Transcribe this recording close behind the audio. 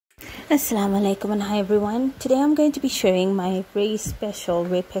Assalamu alaikum and hi everyone. Today I'm going to be sharing my very special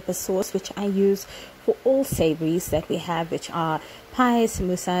red pepper sauce which I use for all savouries that we have, which are pies,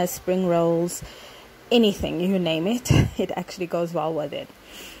 samosas, spring rolls, anything, you name it. It actually goes well with it.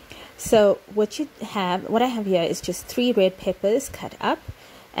 So what I have here is just 3 red peppers cut up,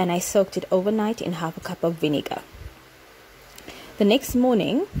 and I soaked it overnight in half a cup of vinegar. The next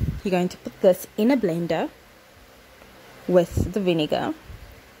morning you're going to put this in a blender with the vinegar.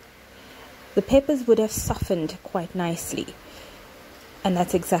 The peppers would have softened quite nicely, and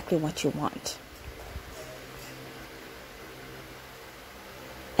that's exactly what you want.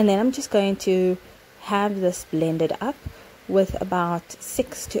 And then I'm just going to have this blended up with about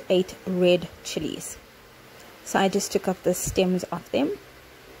 6 to 8 red chillies. So I just took up the stems off them.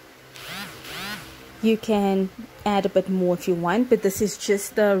 You can add a bit more if you want, but this is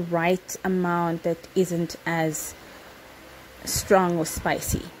just the right amount that isn't as strong or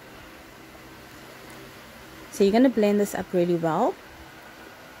spicy. So you're going to blend this up really well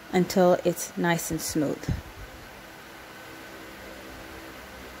until it's nice and smooth.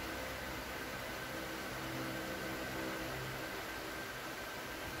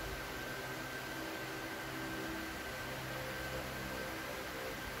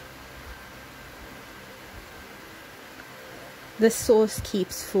 This sauce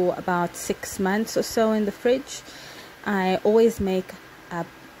keeps for about 6 months or so in the fridge. I always make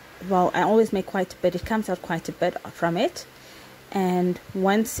quite a bit. It comes out quite a bit from it, and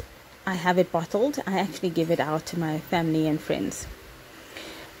once I have it bottled, I actually give it out to my family and friends.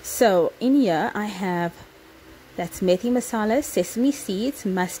 So in here I have, that's methi masala, sesame seeds,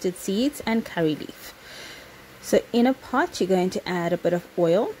 mustard seeds, and curry leaf. So in a pot you're going to add a bit of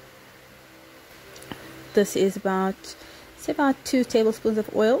oil. This is about 2 tablespoons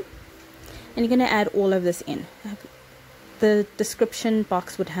of oil, and you're going to add all of this in. The description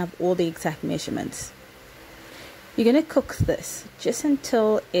box would have all the exact measurements. You're going to cook this just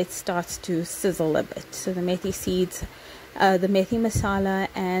until it starts to sizzle a bit. So the methi seeds, the methi masala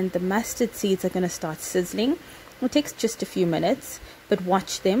and the mustard seeds are going to start sizzling. It takes just a few minutes, but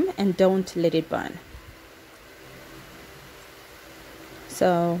watch them and don't let it burn.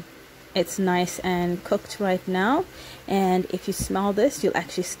 So it's nice and cooked right now, and if you smell this, you'll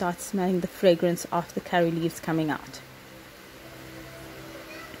actually start smelling the fragrance of the curry leaves coming out.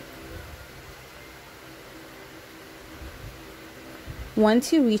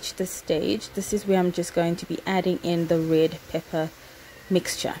 Once you reach this stage, this is where I'm just going to be adding in the red pepper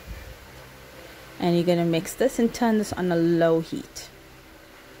mixture. And you're going to mix this and turn this on a low heat.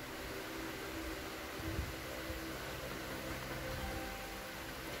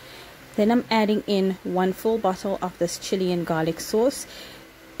 Then I'm adding in 1 full bottle of this chili and garlic sauce.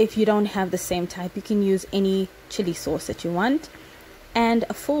 If you don't have the same type, you can use any chili sauce that you want. And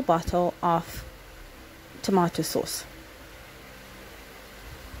a full bottle of tomato sauce.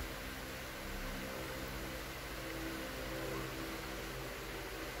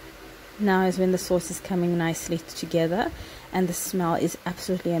 Now is when the sauce is coming nicely together, and the smell is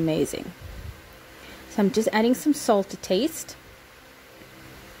absolutely amazing. So I'm just adding some salt to taste,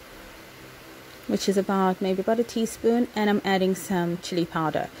 which is maybe about a teaspoon, and I'm adding some chili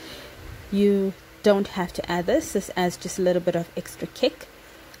powder. You don't have to add this. This adds just a little bit of extra kick,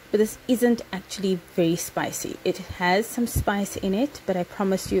 but this isn't actually very spicy. It has some spice in it, but I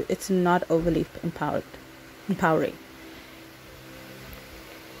promise you it's not overly empowering.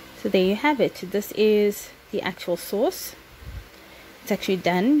 So there you have it. This is the actual sauce. It's actually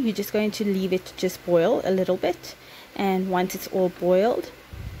done. You're just going to leave it to just boil a little bit, and once it's all boiled,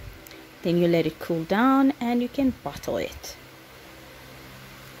 then you let it cool down and you can bottle it.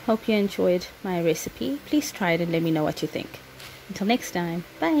 Hope you enjoyed my recipe. Please try it and let me know what you think. Until next time,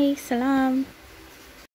 bye, salam.